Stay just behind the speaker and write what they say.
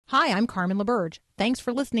Hi, I'm Carmen LaBerge. Thanks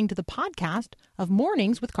for listening to the podcast of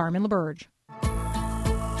Mornings with Carmen LaBerge.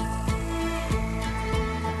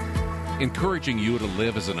 Encouraging you to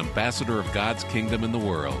live as an ambassador of God's kingdom in the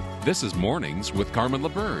world. This is Mornings with Carmen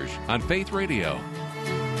LaBerge on Faith Radio.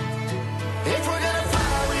 If we're gonna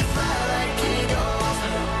fly, we fly like eagles.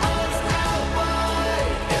 Arms out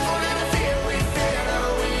wide. If we're gonna fear, we fear no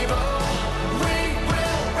evil. We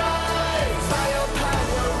will rise. By your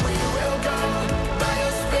power, we will go. By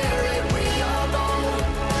your spirit, we are bold.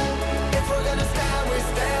 If we're gonna stand, we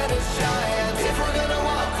stand as giants. If we're gonna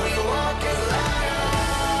walk, we walk as lions.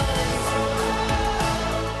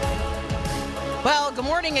 Well, good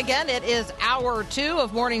morning again. It is hour 2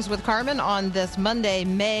 of Mornings with Carmen on this Monday,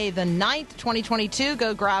 May the 9th, 2022.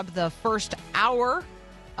 Go grab the first hour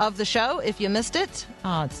of the show if you missed it.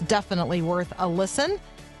 It's definitely worth a listen.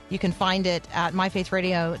 You can find it at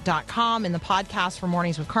myfaithradio.com in the podcast for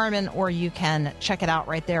Mornings with Carmen, or you can check it out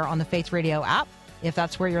right there on the Faith Radio app if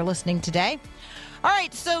that's where you're listening today. All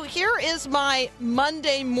right, so here is my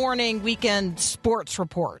Monday morning weekend sports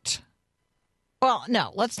report. Well,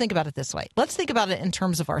 no, let's think about it this way. Let's think about it in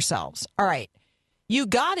terms of ourselves. All right. You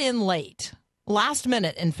got in late, last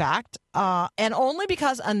minute, in fact, and only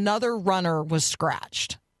because another runner was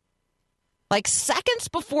scratched. Like seconds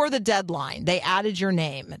before the deadline, they added your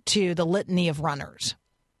name to the litany of runners.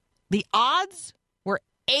 The odds were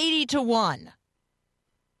 80-1.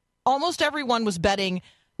 Almost everyone was betting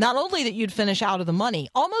not only that you'd finish out of the money,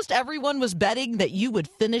 almost everyone was betting that you would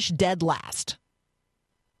finish dead last.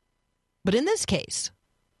 But in this case,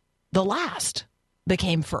 the last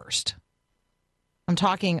became first. I'm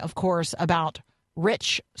talking, of course, about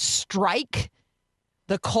Rich Strike,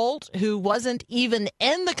 the Colt who wasn't even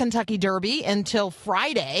in the Kentucky Derby until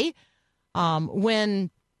Friday,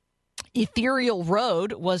 when Ethereal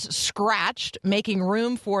Road was scratched, making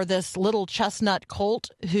room for this little chestnut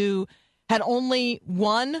colt who had only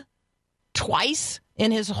won twice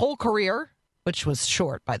in his whole career. Which was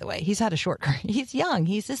short, by the way. He's had a short career. He's young.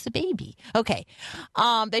 He's just a baby. Okay.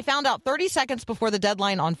 They found out 30 seconds before the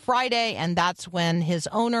deadline on Friday, and that's when his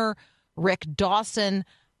owner, Rick Dawson,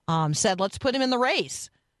 said, let's put him in the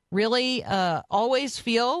race. Really always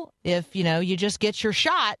feel if, you just get your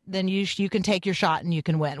shot, then you can take your shot and you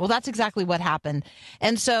can win. Well, that's exactly what happened.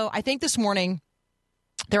 And so I think this morning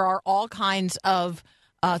there are all kinds of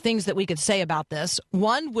things that we could say about this.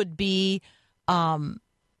 One would be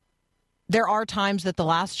there are times that the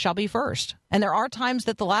last shall be first, and there are times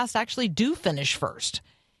that the last actually do finish first.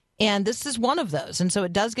 And this is one of those. And so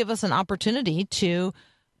it does give us an opportunity to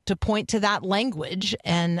point to that language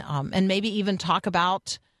and maybe even talk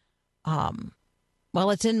about,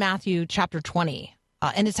 it's in Matthew chapter 20,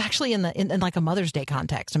 and it's actually in like a Mother's Day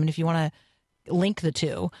context. I mean, if you want to link the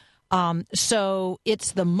two. So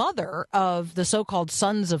it's the mother of the so-called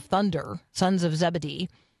sons of thunder, sons of Zebedee.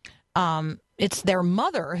 It's their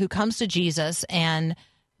mother who comes to Jesus and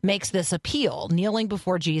makes this appeal, kneeling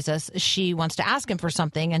before Jesus. She wants to ask him for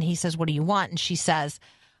something, and he says, what do you want? And she says,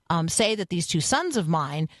 say that these two sons of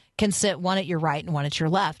mine can sit one at your right and one at your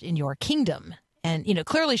left in your kingdom. And,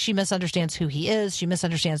 clearly she misunderstands who he is. She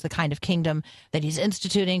misunderstands the kind of kingdom that he's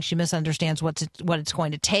instituting. She misunderstands what it's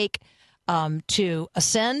going to take to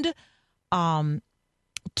ascend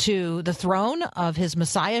to the throne of his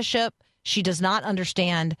messiahship. She does not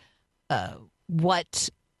understand what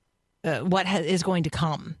is going to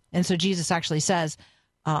come. And so Jesus actually says,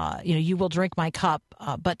 you will drink my cup,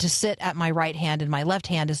 but to sit at my right hand and my left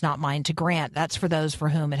hand is not mine to grant. That's for those for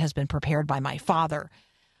whom it has been prepared by my Father.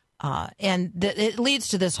 And it leads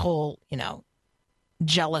to this whole,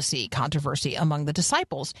 jealousy, controversy among the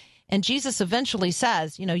disciples. And Jesus eventually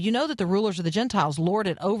says, you know that the rulers of the Gentiles lord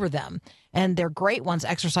it over them, and their great ones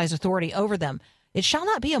exercise authority over them. It shall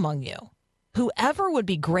not be among you. Whoever would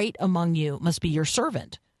be great among you must be your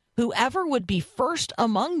servant. Whoever would be first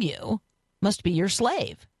among you must be your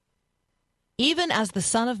slave. Even as the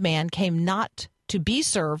Son of Man came not to be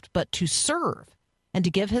served, but to serve, and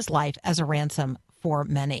to give his life as a ransom for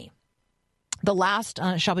many. The last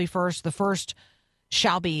shall be first, the first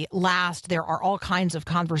shall be last. There are all kinds of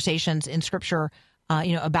conversations in Scripture,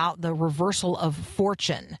 about the reversal of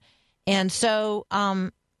fortune. And so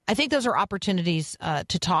I think those are opportunities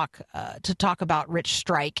to talk about Rich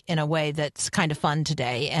Strike in a way that's kind of fun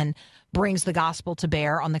today and brings the gospel to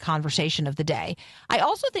bear on the conversation of the day. I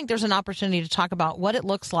also think there's an opportunity to talk about what it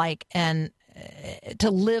looks like and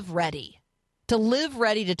to live ready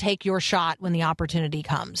to take your shot when the opportunity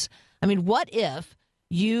comes. I mean, what if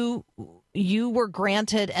you were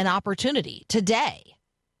granted an opportunity today,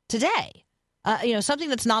 something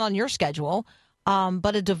that's not on your schedule,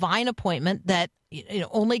 but a divine appointment that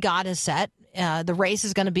only God has set the race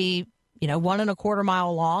is going to be, 1.25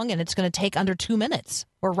 mile long, and it's going to take under 2 minutes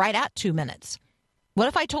or right at 2 minutes. What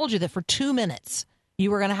if I told you that for 2 minutes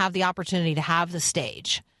you were going to have the opportunity to have the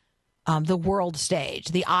stage, the world stage,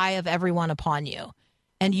 the eye of everyone upon you,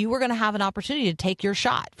 and you were going to have an opportunity to take your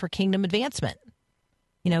shot for kingdom advancement?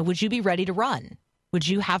 Would you be ready to run? Would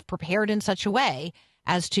you have prepared in such a way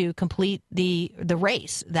as to complete the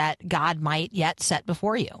race that God might yet set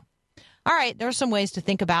before you? All right, there are some ways to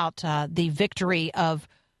think about the victory of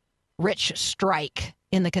Rich Strike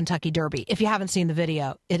in the Kentucky Derby. If you haven't seen the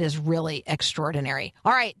video, it is really extraordinary.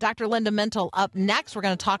 All right, Dr. Linda Mintle up next. We're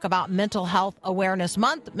going to talk about Mental Health Awareness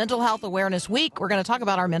Month, Mental Health Awareness Week. We're going to talk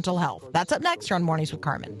about our mental health. That's up next here on Mornings with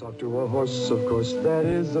Carmen. Dr. a horse, of course, that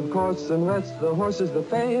is, of course, and that's the horse is the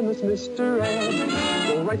famous Mr.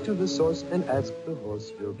 Ed. Go right to the source and ask the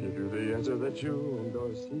horse. He'll give you the answer that you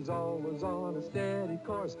endorse. He's always on a steady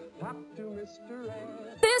course. Talk to Mr.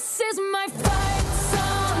 Ed. This is my fight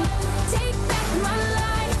song. Take back my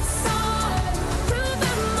life song. Prove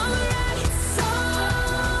I'm alright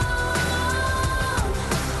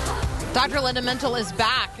song. Dr. Linda Mintle is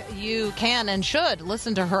back. You can and should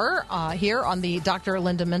listen to her here on the Dr.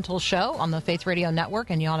 Linda Mintle Show on the Faith Radio Network,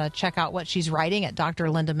 and you ought to check out what she's writing at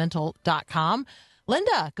drlindamintle.com.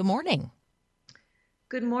 Linda, good morning.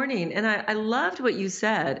 Good morning. And I loved what you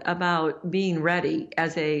said about being ready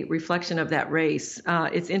as a reflection of that race.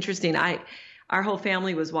 It's interesting. Our whole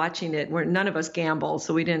family was watching it. None of us gamble,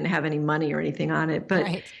 so we didn't have any money or anything on it. But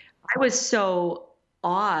Right. I was so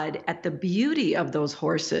awed at the beauty of those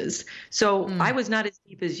horses. So I was not as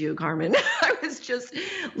deep as you, Carmen. I was just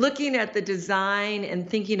looking at the design and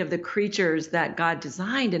thinking of the creatures that God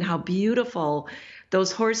designed and how beautiful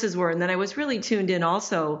those horses were. And then I was really tuned in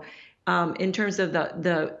also in terms of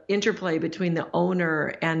the interplay between the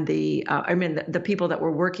owner and the people that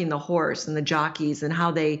were working the horse and the jockeys, and how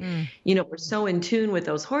they, were so in tune with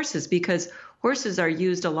those horses, because horses are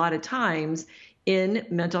used a lot of times in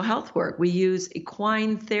mental health work. We use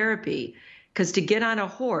equine therapy because to get on a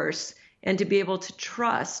horse and to be able to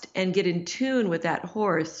trust and get in tune with that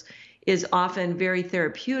horse is often very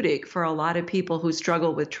therapeutic for a lot of people who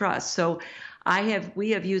struggle with trust. So we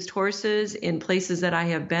have used horses in places that I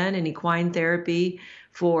have been in equine therapy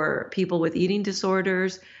for people with eating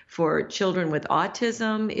disorders, for children with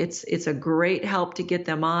autism. It's a great help to get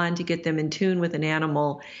them in tune with an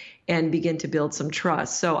animal and begin to build some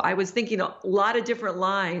trust. So I was thinking a lot of different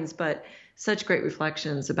lines, but such great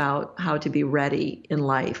reflections about how to be ready in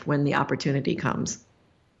life when the opportunity comes.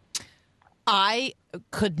 I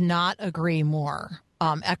could not agree more.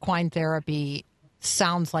 Equine therapy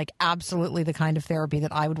sounds like absolutely the kind of therapy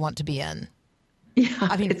that I would want to be in. Yeah,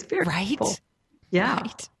 I mean, it's very right? helpful. Yeah.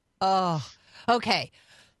 Right. Oh, okay.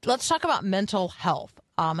 Let's talk about mental health.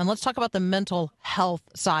 And let's talk about the mental health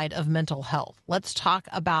side of mental health. Let's talk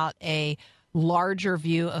about a larger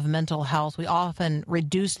view of mental health. We often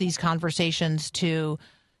reduce these conversations to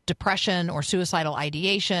depression or suicidal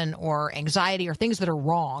ideation or anxiety or things that are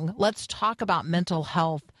wrong. Let's talk about mental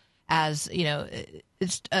health as,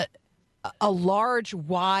 it's a large,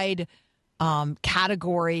 wide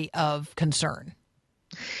category of concern.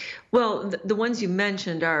 Well, the ones you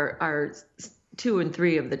mentioned are 2 and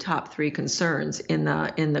 3 of the top 3 concerns in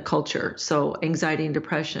the culture. So anxiety and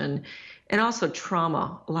depression, and also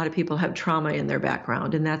trauma. A lot of people have trauma in their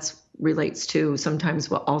background, and that relates to sometimes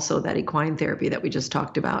also that equine therapy that we just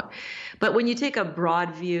talked about. But when you take a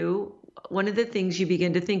broad view, one of the things you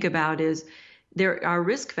begin to think about is there are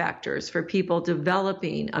risk factors for people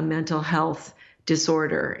developing a mental health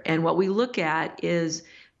disorder. And what we look at is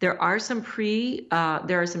there are some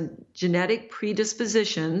genetic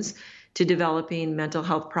predispositions to developing mental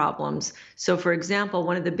health problems. So, for example,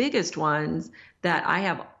 one of the biggest ones that I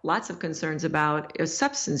have lots of concerns about is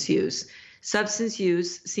substance use. Substance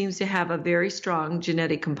use seems to have a very strong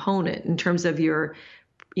genetic component in terms of your,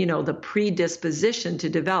 the predisposition to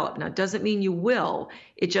develop. Now, it doesn't mean you will.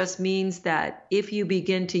 It just means that if you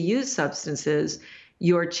begin to use substances,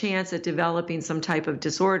 your chance at developing some type of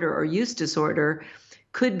disorder or use disorder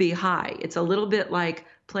could be high. It's a little bit like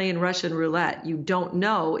playing Russian roulette. You don't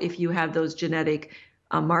know if you have those genetic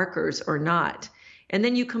markers or not. And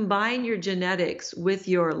then you combine your genetics with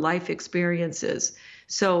your life experiences.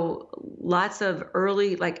 So lots of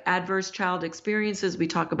early, like adverse child experiences, we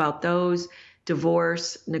talk about those,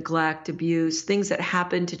 divorce, neglect, abuse, things that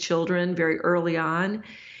happen to children very early on.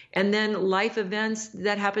 And then life events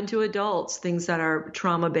that happen to adults, things that are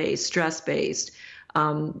trauma-based, stress-based,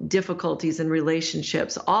 difficulties in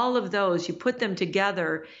relationships, all of those, you put them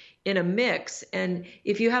together in a mix. And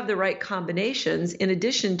if you have the right combinations, in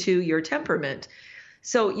addition to your temperament.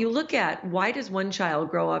 So you look at, why does one child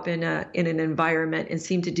grow up in an environment and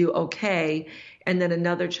seem to do okay, and then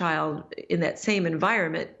another child in that same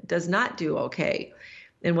environment does not do okay?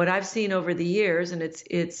 And what I've seen over the years, and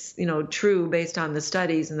it's true based on the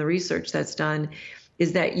studies and the research that's done,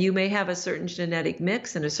 is that you may have a certain genetic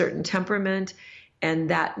mix and a certain temperament, and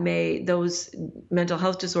those mental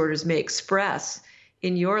health disorders may express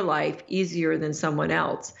in your life easier than someone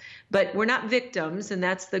else. But we're not victims, and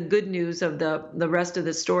that's the good news of the rest of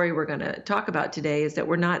the story we're going to talk about today, is that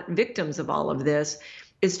we're not victims of all of this.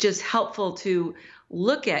 It's just helpful to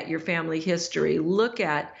look at your family history, look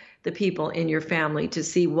at the people in your family to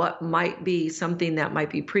see what might be something that might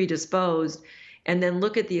be predisposed, and then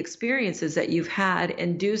look at the experiences that you've had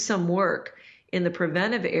and do some work in the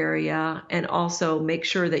preventive area, and also make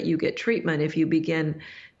sure that you get treatment if you begin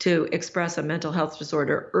to express a mental health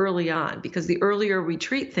disorder early on, because the earlier we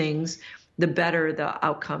treat things, the better the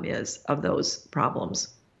outcome is of those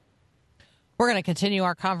problems. We're going to continue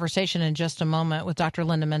our conversation in just a moment with Dr.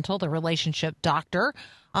 Linda Mintle, the relationship doctor.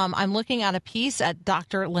 I'm looking at a piece at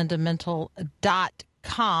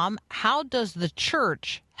drlindamintle.com. How does the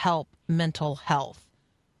church help mental health?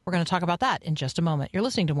 We're going to talk about that in just a moment. You're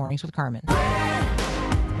listening to Mornings with Carmen.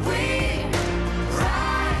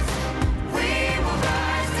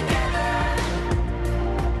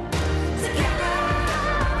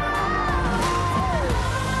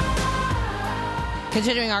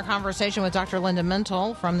 Continuing our conversation with Dr. Linda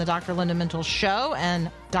Mintle from the Dr. Linda Mintle Show and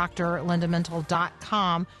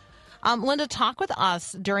drlindamintle.com. Linda, talk with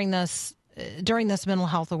us during this Mental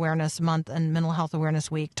Health Awareness Month and Mental Health Awareness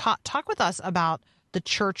Week. Talk with us about the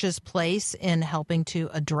church's place in helping to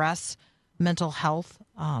address mental health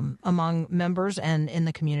among members and in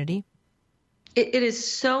the community. It is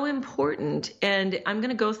so important, and I'm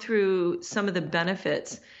going to go through some of the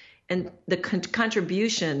benefits and the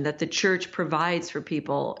contribution that the church provides for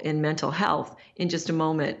people in mental health in just a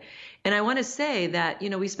moment. And I want to say that,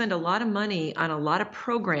 we spend a lot of money on a lot of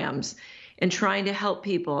programs and trying to help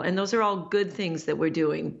people, and those are all good things that we're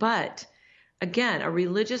doing. But again, a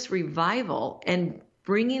religious revival and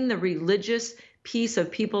bringing the religious piece of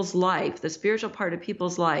people's life, the spiritual part of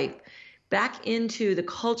people's life, back into the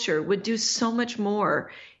culture would do so much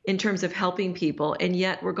more in terms of helping people. And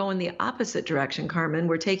yet we're going the opposite direction, Carmen.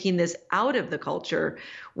 We're taking this out of the culture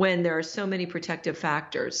when there are so many protective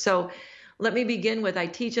factors. So let me begin with, I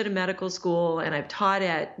teach at a medical school and I've taught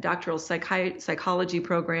at doctoral psychology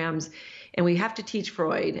programs, and we have to teach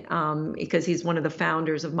Freud because he's one of the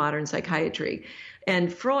founders of modern psychiatry.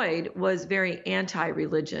 And Freud was very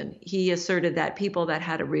anti-religion. He asserted that people that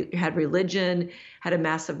had religion had a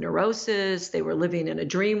massive neurosis, they were living in a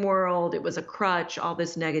dream world, it was a crutch, all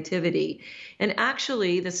this negativity. And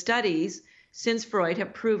actually, the studies since Freud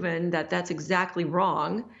have proven that that's exactly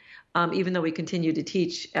wrong, even though we continue to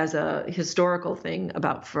teach as a historical thing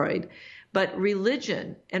about Freud. But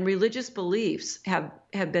religion and religious beliefs have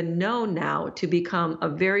been known now to become a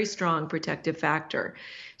very strong protective factor.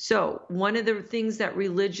 So one of the things that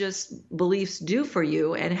religious beliefs do for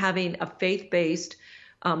you, and having a faith-based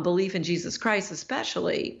belief in Jesus Christ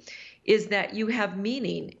especially, is that you have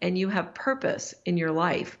meaning and you have purpose in your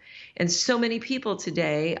life. And so many people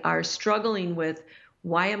today are struggling with,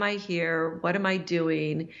 why am I here? What am I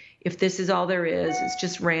doing? If this is all there is, it's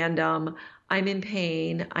just random. I'm in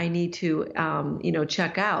pain. I need to,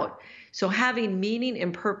 check out. So having meaning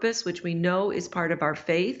and purpose, which we know is part of our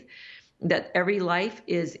faith, that every life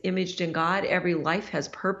is imaged in God. Every life has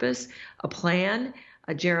purpose, a plan.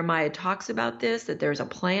 Jeremiah talks about this, that there's a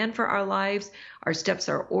plan for our lives. Our steps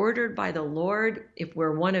are ordered by the Lord if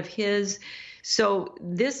we're one of his. So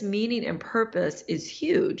this meaning and purpose is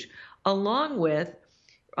huge. Along with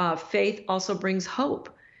faith also brings hope,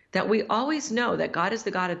 that we always know that God is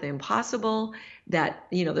the God of the impossible, that,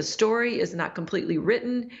 the story is not completely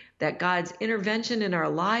written, that God's intervention in our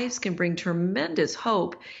lives can bring tremendous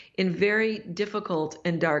hope in very difficult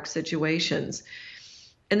and dark situations.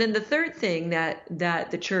 And then the third thing that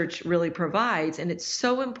the church really provides, and it's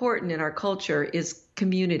so important in our culture, is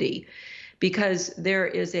community, because there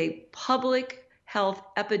is a public health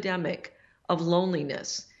epidemic of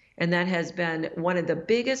loneliness. And that has been one of the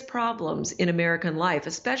biggest problems in American life,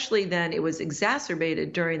 especially then it was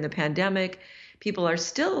exacerbated during the pandemic. People are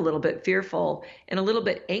still a little bit fearful and a little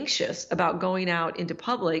bit anxious about going out into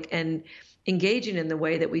public and engaging in the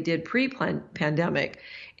way that we did pre-pandemic.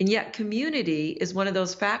 And yet community is one of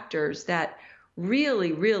those factors that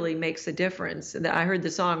really, really makes a difference. And I heard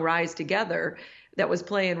the song Rise Together that was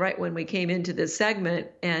playing right when we came into this segment.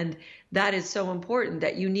 And that is so important,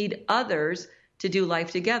 that you need others to do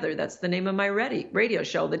life together. That's the name of my radio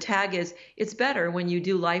show. The tag is, it's better when you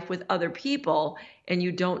do life with other people and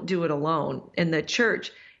you don't do it alone. And the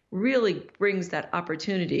church really brings that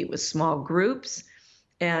opportunity with small groups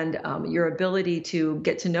and your ability to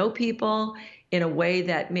get to know people in a way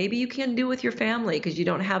that maybe you can do with your family because you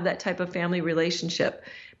don't have that type of family relationship.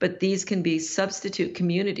 But these can be substitute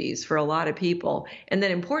communities for a lot of people, and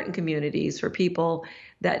then important communities for people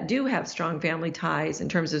that do have strong family ties in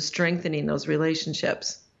terms of strengthening those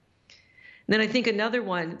relationships. And then I think another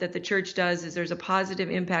one that the church does is there's a positive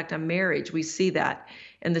impact on marriage. We see that,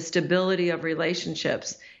 and the stability of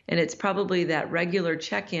relationships. And it's probably that regular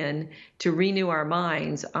check-in to renew our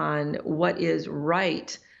minds on what is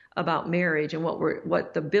right about marriage and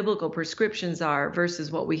what the biblical prescriptions are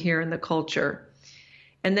versus what we hear in the culture.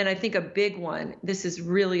 And then I think a big one, this is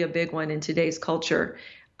really a big one in today's culture,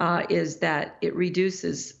 is that it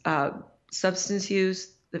reduces substance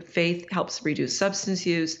use. The faith helps reduce substance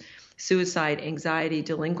use, suicide, anxiety,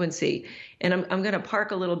 delinquency. And I'm going to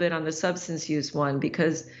park a little bit on the substance use one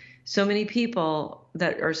because so many people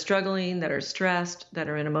that are struggling, that are stressed, that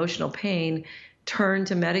are in emotional pain, turn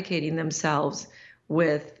to medicating themselves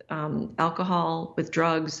with alcohol, with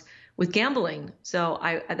drugs, with gambling. So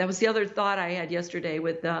that was the other thought I had yesterday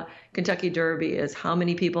with the Kentucky Derby is how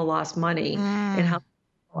many people lost money and how many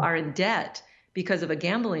people are in debt because of a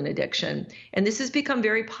gambling addiction. And this has become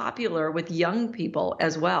very popular with young people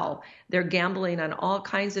as well. They're gambling on all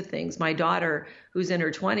kinds of things. My daughter, who's in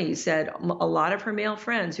her 20s, said a lot of her male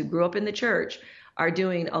friends who grew up in the church are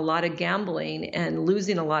doing a lot of gambling and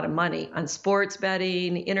losing a lot of money on sports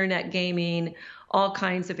betting, internet gaming, all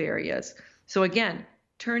kinds of areas. So again,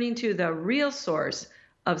 turning to the real source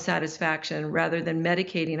of satisfaction rather than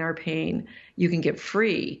medicating our pain, you can get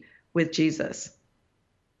free with Jesus.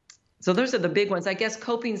 So those are the big ones. I guess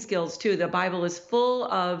coping skills too. The Bible is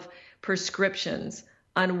full of prescriptions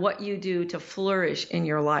on what you do to flourish in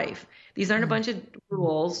your life. These aren't a bunch of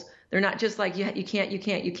rules. They're not just like you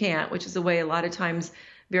can't, which is the way a lot of times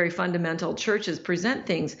very fundamental churches present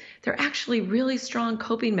things. They're actually really strong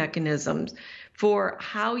coping mechanisms for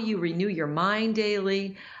how you renew your mind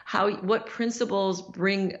daily, what principles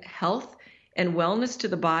bring health and wellness to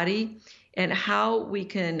the body, and how we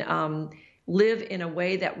can live in a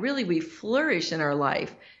way that really we flourish in our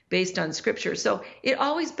life based on Scripture. So it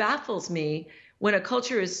always baffles me when a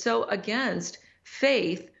culture is so against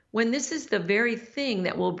faith, when this is the very thing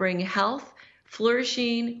that will bring health,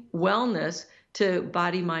 flourishing, wellness to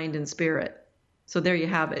body, mind, and spirit. So there you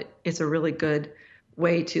have it. It's a really good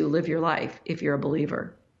way to live your life if you're a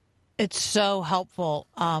believer. It's so helpful.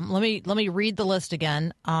 Let me read the list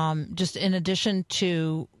again. Just in addition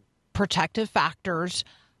to protective factors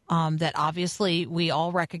that obviously we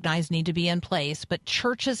all recognize need to be in place, but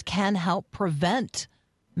churches can help prevent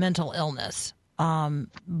mental illness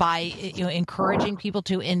by encouraging people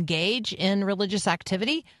to engage in religious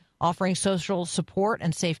activity, offering social support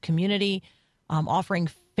and safe community, offering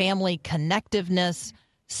family connectiveness,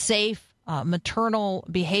 safe maternal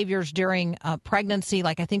behaviors during pregnancy.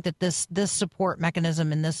 Like I think that this support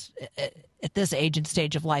mechanism in this at this age and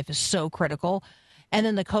stage of life is so critical. And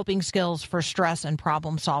then the coping skills for stress and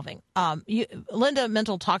problem solving. Linda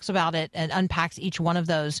Mintle talks about it and unpacks each one of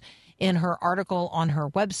those in her article on her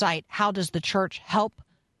website, How Does the Church Help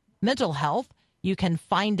Mental Health? You can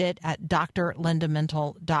find it at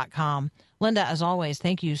drlindamintle.com. Linda, as always,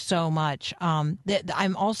 thank you so much. I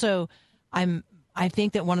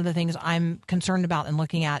think that one of the things I'm concerned about and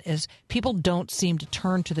looking at is people don't seem to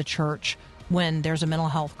turn to the church when there's a mental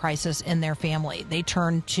health crisis in their family. They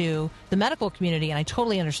turn to the medical community, and I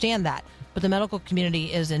totally understand that. But the medical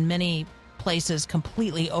community is in many places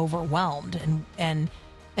completely overwhelmed, and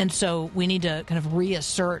so we need to kind of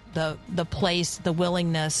reassert the place, the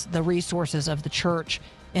willingness, the resources of the church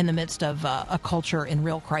in the midst of a culture in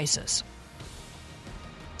real crisis.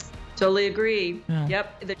 Totally agree. Yeah.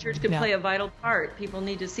 Yep. The church can play a vital part. People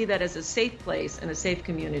need to see that as a safe place and a safe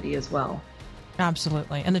community as well.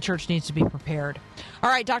 Absolutely. And the church needs to be prepared. All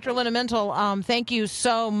right, Dr. Linda Mintle, thank you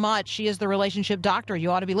so much. She is the relationship doctor. You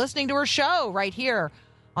ought to be listening to her show right here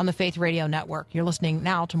on the Faith Radio Network. You're listening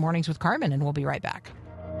now to Mornings with Carmen, and we'll be right back.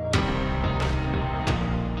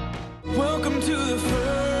 Welcome to the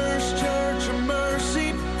First Church of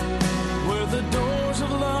Mercy, where the doors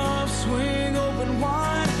of love swing open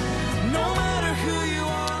wide. No matter who you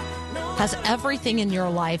are. Has everything in your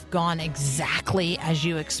life gone exactly as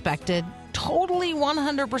you expected? Totally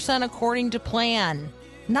 100% according to plan.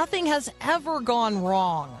 Nothing has ever gone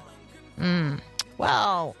wrong.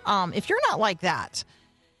 Well, if you're not like that,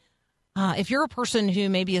 if you're a person who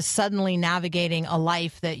maybe is suddenly navigating a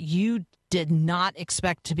life that you did not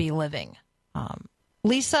expect to be living,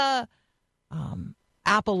 Lisa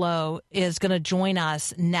Apollo is going to join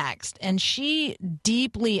us next, and she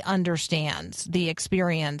deeply understands the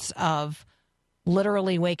experience of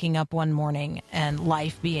literally waking up one morning and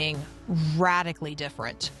life being radically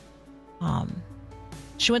different.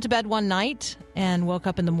 She went to bed one night and woke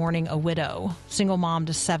up in the morning a widow, single mom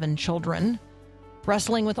to 7 children,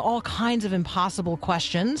 wrestling with all kinds of impossible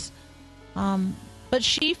questions. But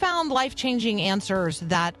she found life-changing answers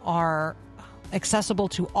that are accessible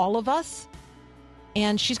to all of us,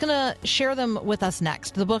 and she's going to share them with us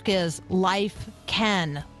next. The book is Life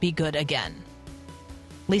Can Be Good Again.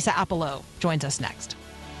 Lisa Apollo joins us next.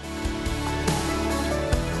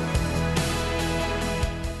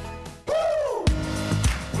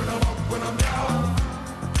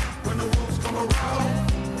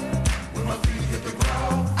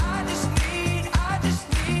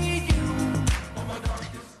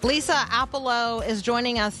 Lisa Apollo is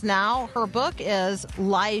joining us now. Her book is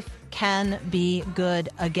Life Can Be Good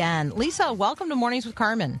Again. Lisa, welcome to Mornings with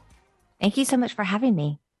Carmen. Thank you so much for having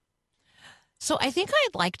me. So I think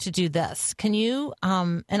I'd like to do this. Can you,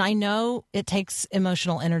 and I know it takes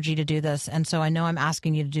emotional energy to do this, and so I know I'm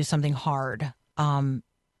asking you to do something hard.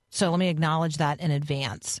 So let me acknowledge that in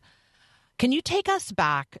advance. Can you take us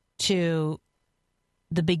back to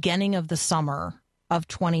the beginning of the summer of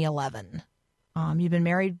 2011? You've been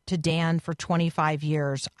married to Dan for 25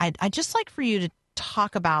 years. I'd just like for you to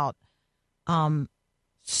talk about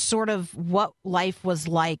sort of what life was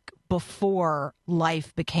like before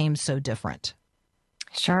life became so different.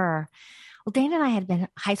 Sure. Well, Dan and I had been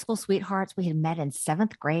high school sweethearts. We had met in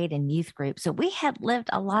 7th grade in youth group. So we had lived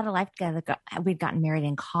a lot of life together. We'd gotten married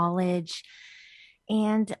in college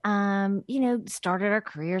and, started our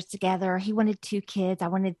careers together. He wanted 2 kids. I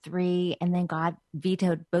wanted 3. And then God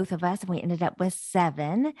vetoed both of us and we ended up with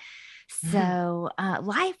 7. So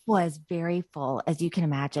life was very full, as you can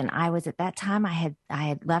imagine. I was at that time, I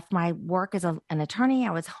had left my work as an attorney.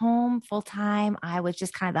 I was home full time. I was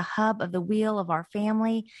just kind of the hub of the wheel of our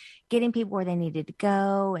family, getting people where they needed to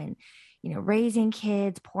go and, raising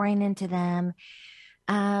kids, pouring into them.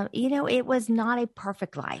 It was not a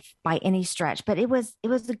perfect life by any stretch, but it was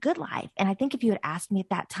a good life. And I think if you had asked me at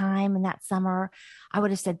that time in that summer, I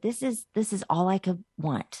would have said, this is all I could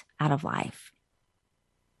want out of life.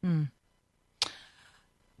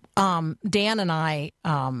 Dan and I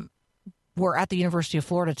were at the University of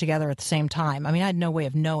Florida together at the same time. I mean, I had no way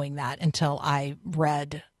of knowing that until I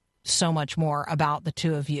read so much more about the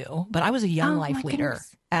two of you. But I was a young life leader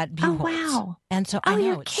at Buchholz. Oh, wow. And so I know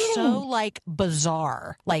you're it's kidding. so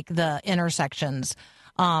bizarre, the intersections.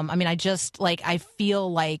 I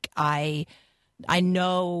feel like I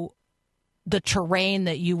know the terrain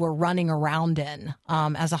that you were running around in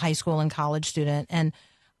as a high school and college student. And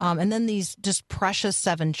then these just precious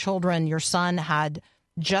 7 children. Your son had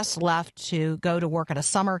just left to go to work at a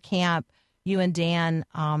summer camp. You and Dan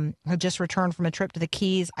had just returned from a trip to the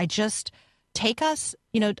Keys. Take us,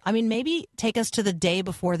 maybe take us to the day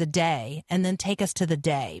before the day and then take us to the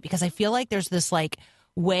day, because I feel like there's this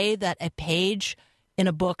way that a page in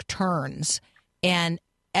a book turns and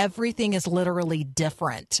everything is literally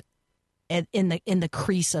different in the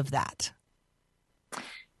crease of that.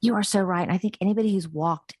 You are so right. And I think anybody who's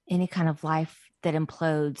walked any kind of life that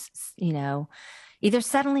implodes, either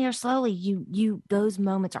suddenly or slowly, those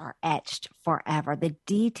moments are etched forever. The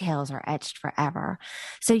details are etched forever.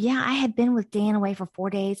 So yeah, I had been with Dan away for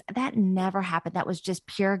 4 days. That never happened. That was just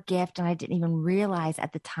pure gift. And I didn't even realize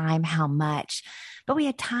at the time how much, but we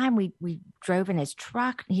had time. We drove in his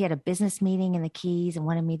truck. He had a business meeting in the Keys and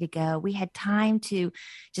wanted me to go. We had time to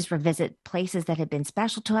just revisit places that had been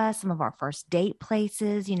special to us, some of our first date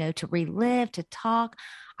places, to relive, to talk.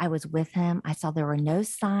 I was with him. I saw there were no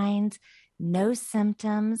signs, no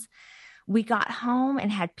symptoms. We got home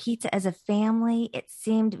and had pizza as a family. It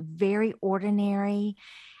seemed very ordinary.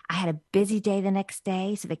 I had a busy day the next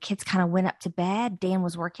day, so the kids kind of went up to bed. Dan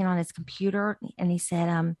was working on his computer, and he said,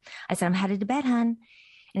 I said, I'm headed to bed, hun.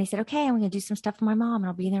 And he said, okay, I'm going to do some stuff for my mom, and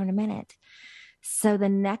I'll be there in a minute. So the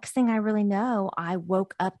next thing I really know, I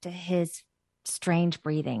woke up to his strange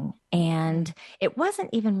breathing, and it wasn't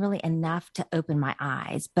even really enough to open my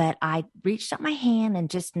eyes, but I reached up my hand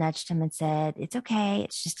and just nudged him and said, it's okay.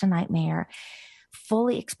 It's just a nightmare,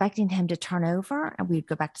 fully expecting him to turn over and we'd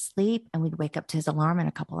go back to sleep and we'd wake up to his alarm in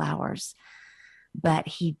a couple hours. But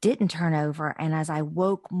he didn't turn over. And as I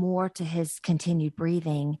woke more to his continued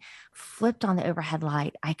breathing, flipped on the overhead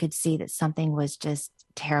light, I could see that something was just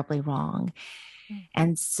terribly wrong.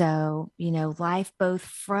 And so, life both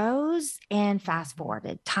froze and fast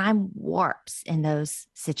forwarded. Time warps in those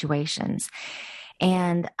situations.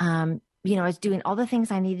 And I was doing all the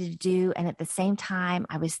things I needed to do. And at the same time,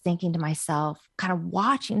 I was thinking to myself, kind of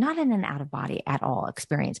watching, not in an out of body at all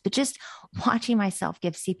experience, but just watching myself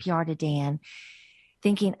give CPR to Dan,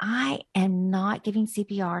 thinking, I am not giving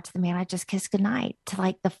CPR to the man I just kissed goodnight, to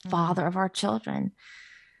like the father of our children,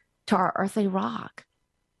 to our earthly rock.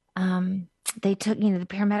 They took, the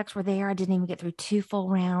paramedics were there. I didn't even get through 2 full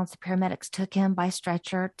rounds. The paramedics took him by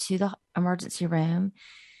stretcher to the emergency room.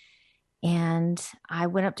 And I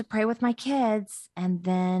went up to pray with my kids and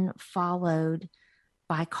then followed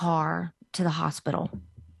by car to the hospital.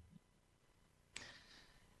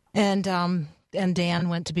 And Dan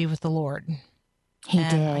went to be with the Lord. He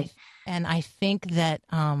did. I think that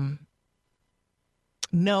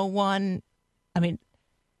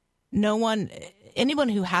anyone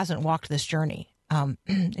who hasn't walked this journey, and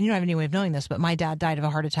you don't have any way of knowing this, but my dad died of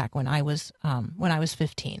a heart attack when I was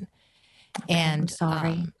 15. And I'm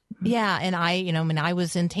sorry. Yeah. And I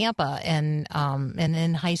was in Tampa and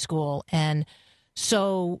in high school. And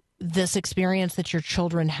so this experience that your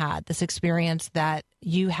children had, this experience that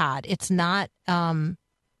you had, it's not,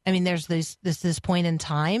 there's this point in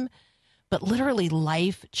time, but literally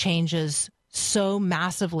life changes so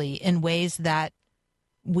massively in ways that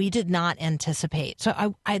we did not anticipate.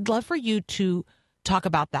 So I'd love for you to talk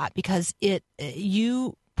about that, because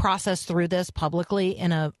you processed through this publicly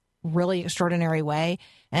in a really extraordinary way.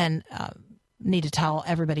 And need to tell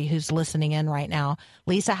everybody who's listening in right now,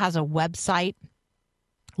 Lisa has a website,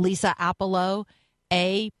 Lisa Appelo,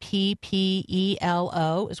 Appelo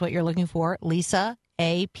is what you're looking for, Lisa,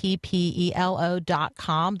 Appelo.com.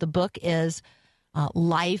 The book is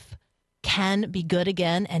Life Can Be Good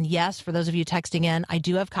Again. And yes, for those of you texting in, I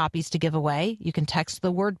do have copies to give away. You can text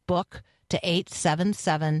the word book to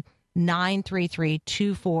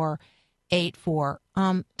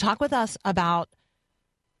 877-933-2484. Talk with us about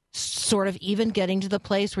sort of even getting to the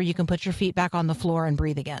place where you can put your feet back on the floor and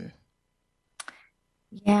breathe again.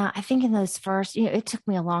 Yeah, I think in those first, it took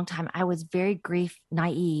me a long time. I was very grief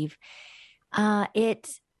naive. I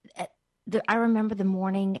remember the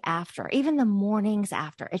morning after, even the mornings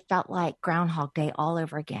after, it felt like Groundhog Day all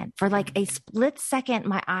over again. For like a split second,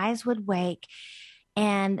 my eyes would wake,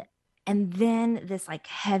 and then this like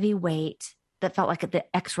heavy weight that felt like the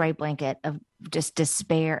X-ray blanket of just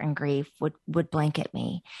despair and grief would blanket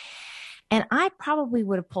me. And I probably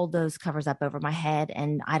would have pulled those covers up over my head,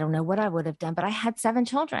 and I don't know what I would have done, but I had 7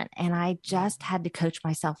 children, and I just had to coach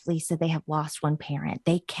myself, Lisa, they have lost one parent.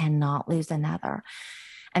 They cannot lose another.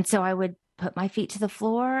 And so I would put my feet to the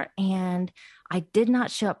floor, and I did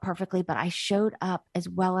not show up perfectly, but I showed up as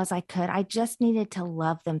well as I could. I just needed to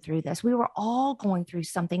love them through this. We were all going through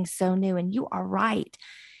something so new, and you are right.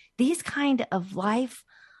 These kind of life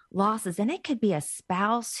losses, and it could be a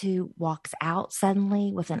spouse who walks out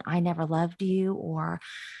suddenly with an "I never loved you," or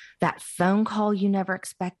that phone call you never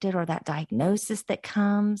expected, or that diagnosis that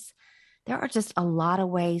comes. There are just a lot of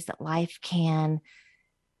ways that life can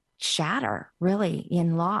shatter, really,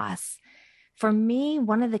 in loss. For me,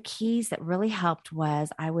 one of the keys that really helped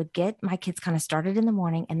was I would get my kids kind of started in the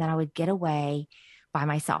morning, and then I would get away by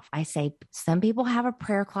myself. I say, some people have a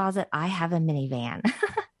prayer closet. I have a minivan.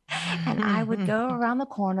 And I would go around the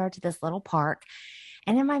corner to this little park.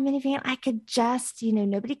 And in my minivan, I could just,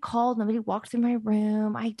 nobody called, nobody walked through my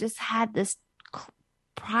room. I just had this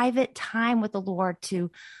private time with the Lord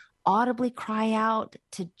to audibly cry out,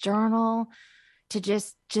 to journal, to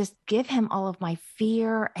just give him all of my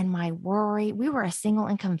fear and my worry. We were a single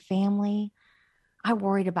income family. I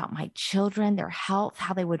worried about my children, their health,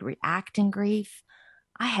 how they would react in grief.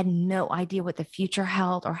 I had no idea what the future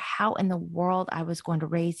held or how in the world I was going to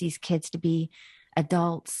raise these kids to be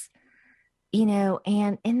adults,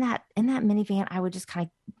 and in that minivan, I would just kind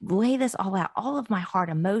of lay this all out, all of my hard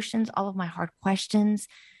emotions, all of my hard questions.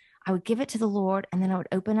 I would give it to the Lord, and then I would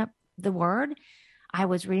open up the Word. I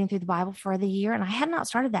was reading through the Bible for the year, and I had not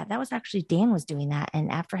started that. That was actually Dan was doing that.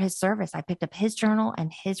 And after his service, I picked up his journal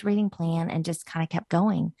and his reading plan and just kind of kept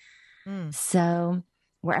going. So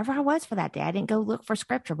wherever I was for that day, I didn't go look for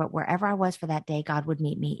scripture, but wherever I was for that day, God would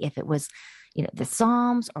meet me. If it was, the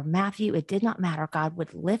Psalms or Matthew, it did not matter. God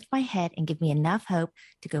would lift my head and give me enough hope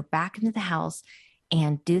to go back into the house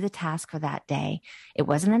and do the task for that day. It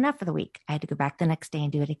wasn't enough for the week. I had to go back the next day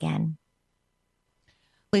and do it again.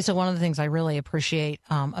 Lisa, one of the things I really appreciate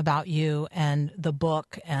about you and the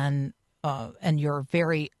book and your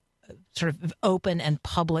very sort of open and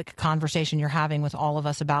public conversation you're having with all of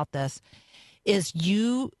us about this is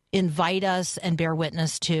you invite us and bear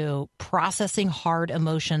witness to processing hard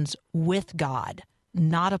emotions with God,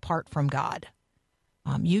 not apart from God.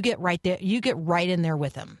 You get right there. You get right in there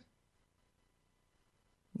with him.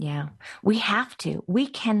 Yeah, we have to. We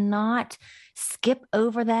cannot skip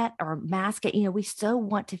over that or mask it. We so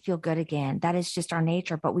want to feel good again. That is just our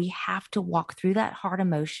nature, but we have to walk through that hard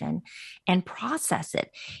emotion and process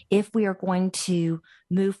it if we are going to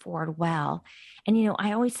move forward well. And,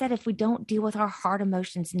 I always said if we don't deal with our hard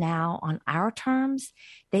emotions now on our terms,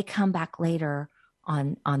 they come back later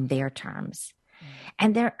on their terms.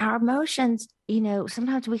 And our emotions,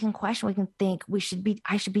 sometimes we can question, we can think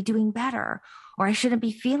I should be doing better, or I shouldn't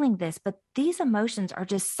be feeling this. But these emotions are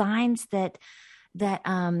just signs that they're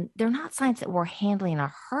not signs that we're handling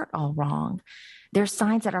our hurt all wrong. They're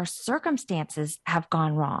signs that our circumstances have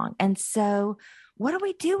gone wrong. And so what do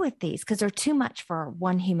we do with these? Because they're too much for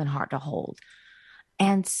one human heart to hold.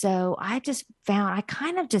 And so I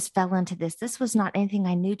kind of just fell into this. This was not anything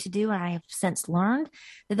I knew to do. And I have since learned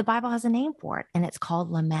that the Bible has a name for it, and it's called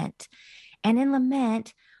lament. And in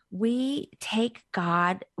lament, we take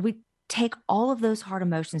all of those hard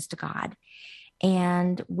emotions to God,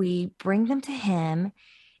 and we bring them to Him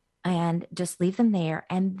and just leave them there.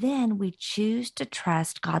 And then we choose to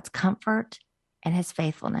trust God's comfort and His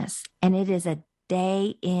faithfulness. And it is a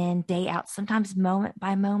day in, day out, sometimes moment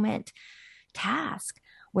by moment task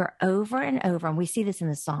where over and over, and we see this in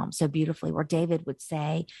the Psalms so beautifully, where David would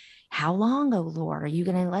say, "How long, O Lord, are you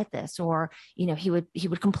going to let this?" Or, he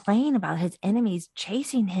would complain about his enemies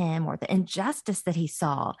chasing him or the injustice that he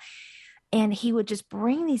saw. And he would just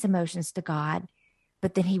bring these emotions to God,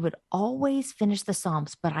 but then he would always finish the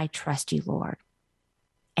Psalms, "But I trust you, Lord."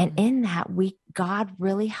 And in that, God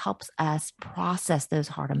really helps us process those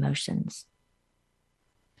hard emotions.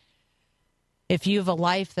 If you have a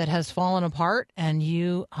life that has fallen apart and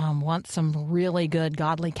you want some really good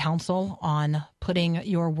godly counsel on putting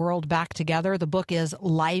your world back together, the book is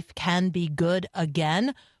Life Can Be Good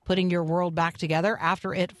Again, Putting Your World Back Together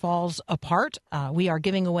After It Falls Apart. We are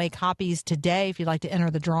giving away copies today. If you'd like to enter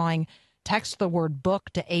the drawing, text the word book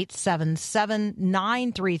to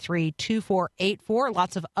 877-933-2484.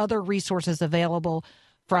 Lots of other resources available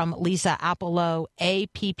from Lisa Appelo,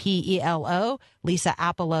 Appelo,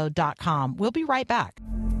 lisaappelo.com. We'll be right back.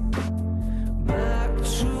 Back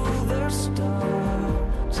to the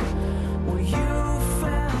start, where you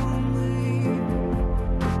found me.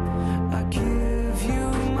 I give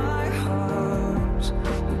you my heart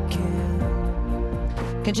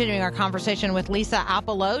again. Continuing our conversation with Lisa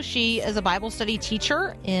Appelo. She is a Bible study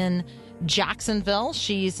teacher in Jacksonville.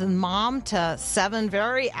 She's a mom to 7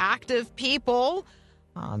 very active people.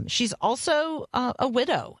 She's also a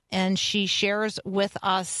widow, and she shares with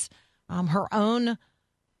us her own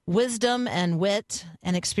wisdom and wit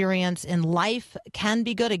and experience in Life Can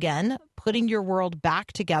Be Good Again, Putting Your World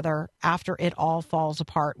Back Together After It All Falls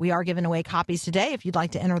Apart. We are giving away copies today. If you'd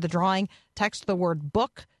like to enter the drawing, text the word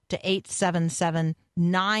book to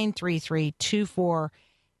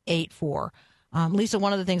 877-933-2484. Lisa,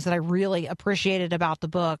 one of the things that I really appreciated about the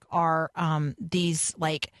book are these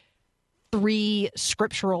 3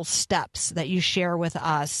 scriptural steps that you share with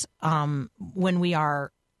us when we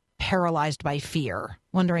are paralyzed by fear.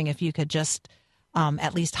 Wondering if you could just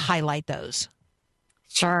at least highlight those.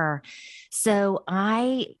 Sure. So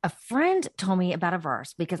a friend told me about a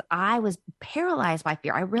verse because I was paralyzed by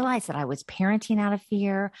fear. I realized that I was parenting out of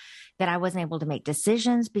fear, that I wasn't able to make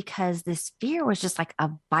decisions because this fear was just like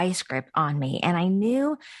a vice grip on me. And I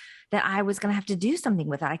knew that I was going to have to do something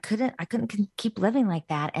with it. I couldn't keep living like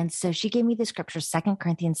that. And so she gave me the scripture, 2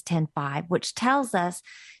 Corinthians 10:5, which tells us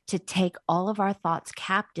to take all of our thoughts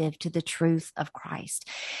captive to the truth of Christ.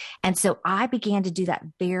 And so I began to do that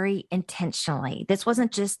very intentionally. This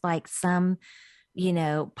wasn't just like some,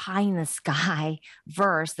 pie in the sky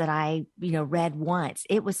verse that I, read once.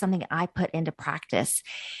 It was something I put into practice.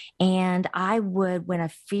 And I would, when I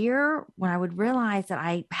would realize that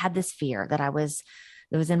I had this fear that was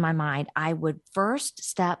in my mind, I would first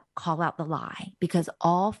step call out the lie, because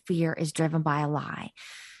all fear is driven by a lie.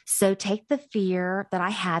 So take the fear that I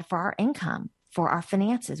had for our income, for our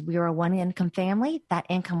finances. We were a 1-income family. That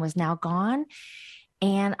income was now gone.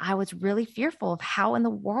 And I was really fearful of how in the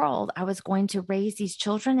world I was going to raise these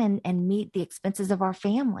children and meet the expenses of our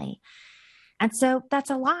family. And so that's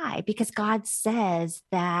a lie, because God says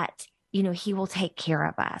that He will take care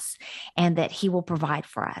of us and that He will provide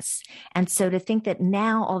for us. And so to think that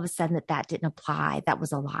now all of a sudden that didn't apply, that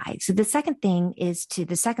was a lie. So the second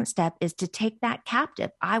step is to take that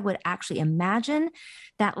captive. I would actually imagine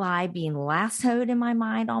that lie being lassoed in my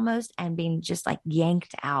mind almost and being just like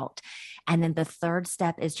yanked out. And then the third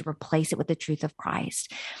step is to replace it with the truth of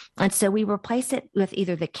Christ. And so we replace it with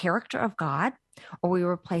either the character of God, or we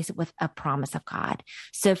replace it with a promise of God.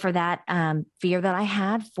 So for that fear that I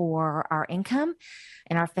had for our income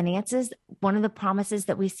and our finances, one of the promises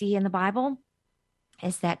that we see in the Bible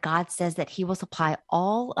is that God says that he will supply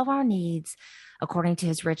all of our needs according to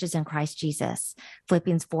his riches in Christ Jesus,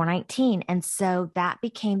 Philippians 4:19. And so that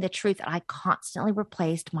became the truth that I constantly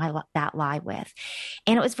replaced that lie with.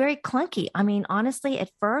 And it was very clunky. I mean, honestly, at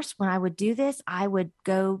first when I would do this, I would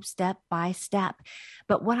go step by step.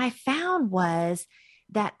 But what I found was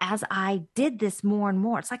that as I did this more and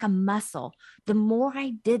more, it's like a muscle. The more I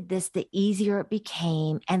did this, the easier it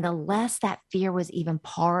became, and the less that fear was even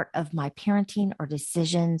part of my parenting or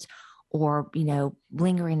decisions or,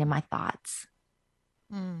 lingering in my thoughts.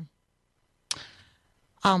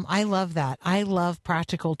 I love that. I love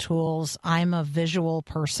practical tools. I'm a visual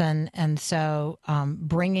person. And so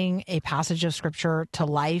bringing a passage of scripture to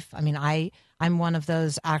life, I mean, I'm one of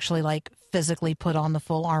those actually like physically put on the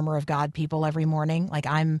full armor of God people every morning. Like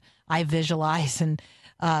I visualize in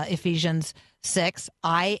Ephesians 6.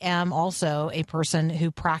 I am also a person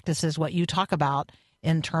who practices what you talk about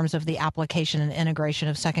in terms of the application and integration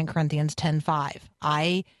of 2 Corinthians 10:5.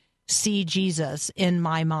 I see Jesus in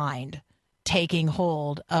my mind taking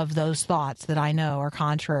hold of those thoughts that I know are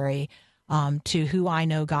contrary to who I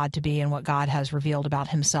know God to be and what God has revealed about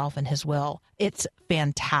himself and his will. It's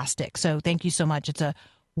fantastic. So thank you so much. It's a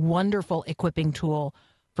wonderful equipping tool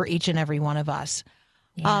for each and every one of us.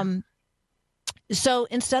 Yeah. So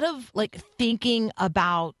instead of like thinking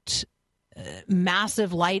about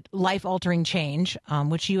massive life-altering change,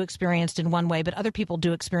 which you experienced in one way, but other people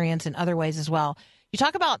do experience in other ways as well, you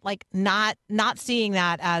talk about like not seeing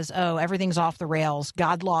that as, oh, everything's off the rails.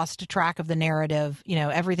 God lost track of the narrative.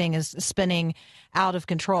 Everything is spinning out of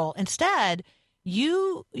control. Instead,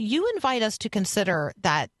 you invite us to consider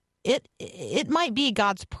that it might be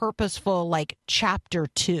God's purposeful like chapter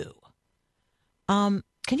 2. Can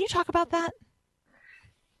you talk about that?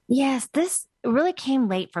 Yes, this really came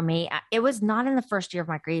late for me. It was not in the first year of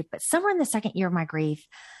my grief, but somewhere in the second year of my grief,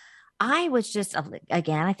 I was just,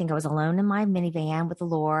 again, I think I was alone in my minivan with the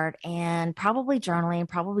Lord and probably journaling,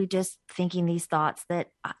 probably just thinking these thoughts that,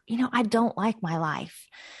 I don't like my life.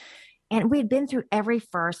 And we had been through every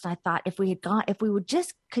first. I thought if we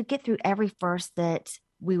could get through every first, that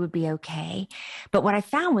we would be okay. But what I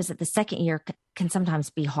found was that the second year can sometimes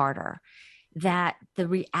be harder, that the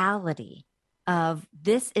reality of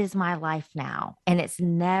this is my life now and it's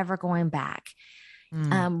never going back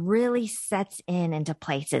really sets into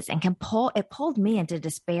places and it pulled me into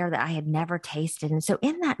despair that I had never tasted. And so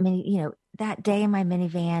in that that day in my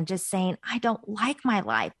minivan, just saying, I don't like my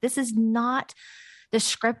life. This is not the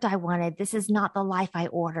script I wanted. This is not the life I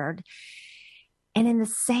ordered. And in the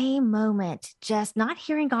same moment, just not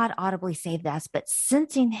hearing God audibly say this, but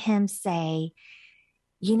sensing him say,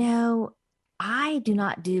 I do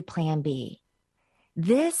not do plan B.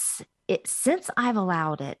 Since I've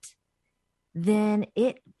allowed it, then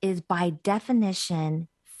it is by definition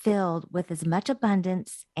filled with as much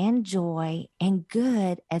abundance and joy and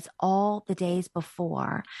good as all the days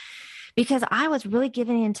before. Because I was really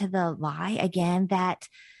giving into the lie again that,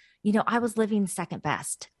 I was living second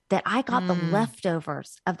best, that I got the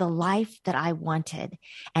leftovers of the life that I wanted.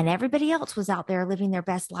 And everybody else was out there living their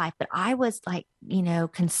best life. But I was like,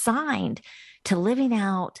 consigned to living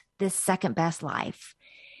out this second best life.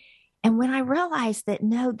 And when I realized that,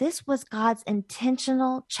 no, this was God's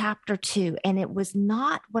intentional chapter 2, and it was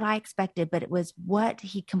not what I expected, but it was what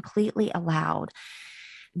he completely allowed,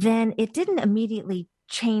 then it didn't immediately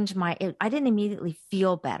change I didn't immediately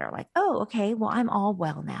feel better. Like, oh, okay, well, I'm all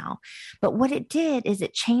well now. But what it did is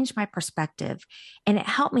it changed my perspective, and it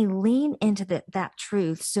helped me lean into that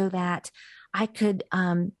truth so that I could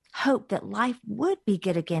hope that life would be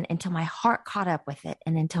good again until my heart caught up with it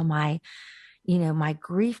and until my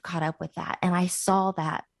grief caught up with that. And I saw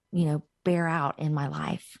that, bear out in my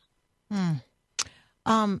life.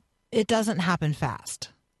 It doesn't happen fast.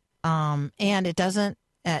 And it doesn't,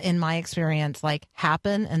 in my experience, like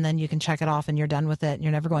happen and then you can check it off and you're done with it and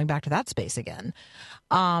you're never going back to that space again.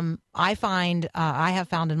 I have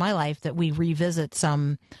found in my life that we revisit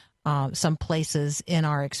some places in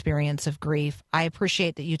our experience of grief. I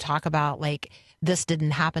appreciate that you talk about like, this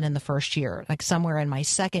didn't happen in the first year, like somewhere in my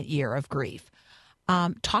second year of grief.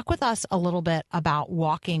 Talk with us a little bit about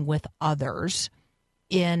walking with others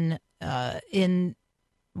in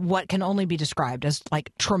what can only be described as like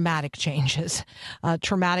traumatic changes,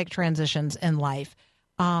 traumatic transitions in life,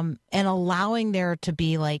 and allowing there to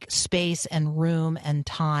be like space and room and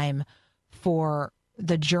time for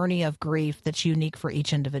the journey of grief that's unique for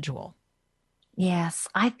each individual. Yes,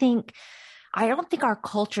 I think I don't think our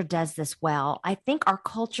culture does this well. I think our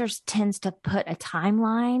culture tends to put a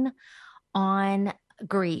timeline on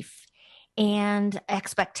grief and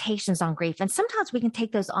expectations on grief. And sometimes we can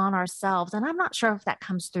take those on ourselves. And I'm not sure if that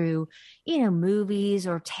comes through, movies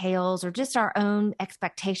or tales or just our own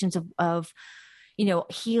expectations of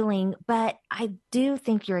healing. But I do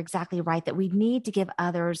think you're exactly right that we need to give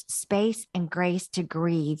others space and grace to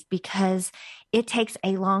grieve because it takes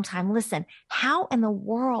a long time. Listen, how in the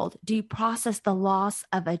world do you process the loss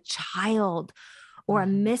of a child or a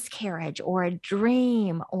miscarriage or a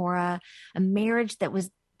dream or a marriage that was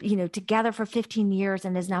together for 15 years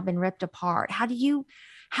and has now been ripped apart? How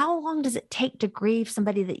long does it take to grieve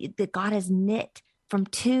somebody that God has knit from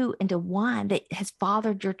two into one, that has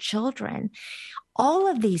fathered your children? All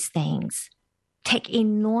of these things take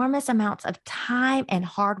enormous amounts of time and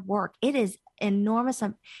hard work. It is enormous,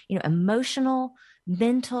 emotional,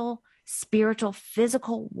 mental, spiritual,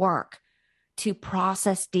 physical work to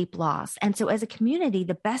process deep loss. And so as a community,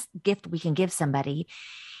 the best gift we can give somebody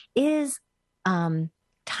is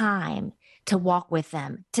time to walk with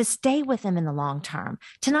them, to stay with them in the long term,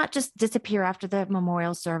 to not just disappear after the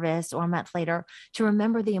memorial service or a month later, to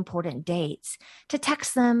remember the important dates, to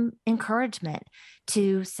text them encouragement,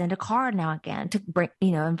 to send a card now and again, to bring,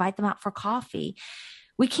 invite them out for coffee.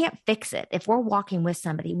 We can't fix it. If we're walking with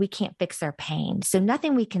somebody, we can't fix their pain. So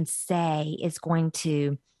nothing we can say is going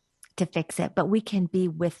to fix it, but we can be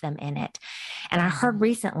with them in it. And I heard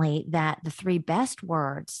recently that the 3 best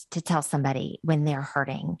words to tell somebody when they're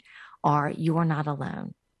hurting are, "You're not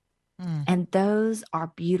alone." And those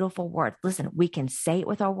are beautiful words. Listen, we can say it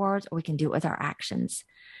with our words or we can do it with our actions,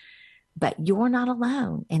 but you're not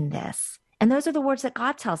alone in this. And those are the words that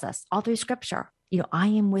God tells us all through scripture. I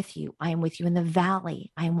am with you. I am with you in the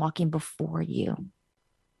valley. I am walking before you.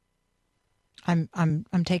 I'm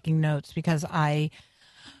taking notes because I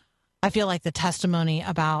feel like the testimony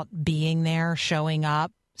about being there, showing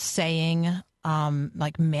up, saying,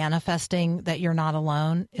 manifesting that you're not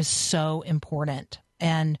alone is so important.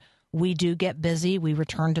 And we do get busy. We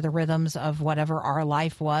return to the rhythms of whatever our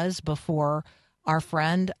life was before our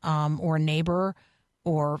friend or neighbor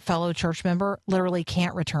or fellow church member literally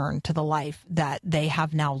can't return to the life that they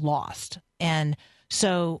have now lost. And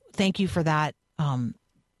so thank you for that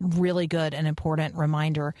really good and important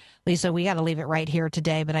reminder. Lisa, we got to leave it right here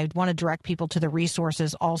today, but I want to direct people to the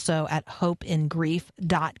resources also at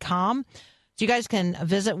hopeingrief.com. So you guys can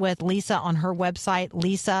visit with Lisa on her website,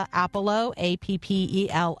 Lisa Appelo, APPELO.com.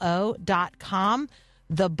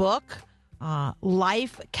 The book,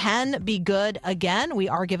 Life Can Be Good Again. We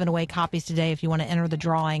are giving away copies today. If you want to enter the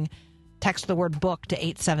drawing, text the word book to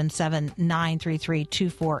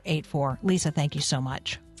 877-933-2484. Lisa, thank you so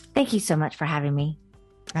much. Thank you so much for having me.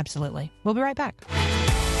 Absolutely. We'll be right back.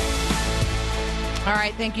 All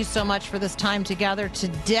right. Thank you so much for this time together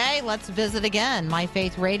today. Let's visit again,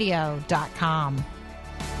 myfaithradio.com.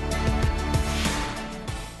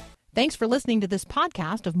 Thanks for listening to this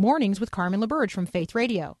podcast of Mornings with Carmen LaBerge from Faith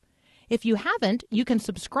Radio. If you haven't, you can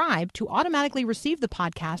subscribe to automatically receive the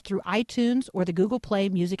podcast through iTunes or the Google Play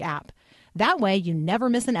Music app. That way, you never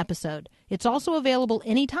miss an episode. It's also available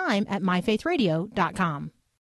anytime at myfaithradio.com.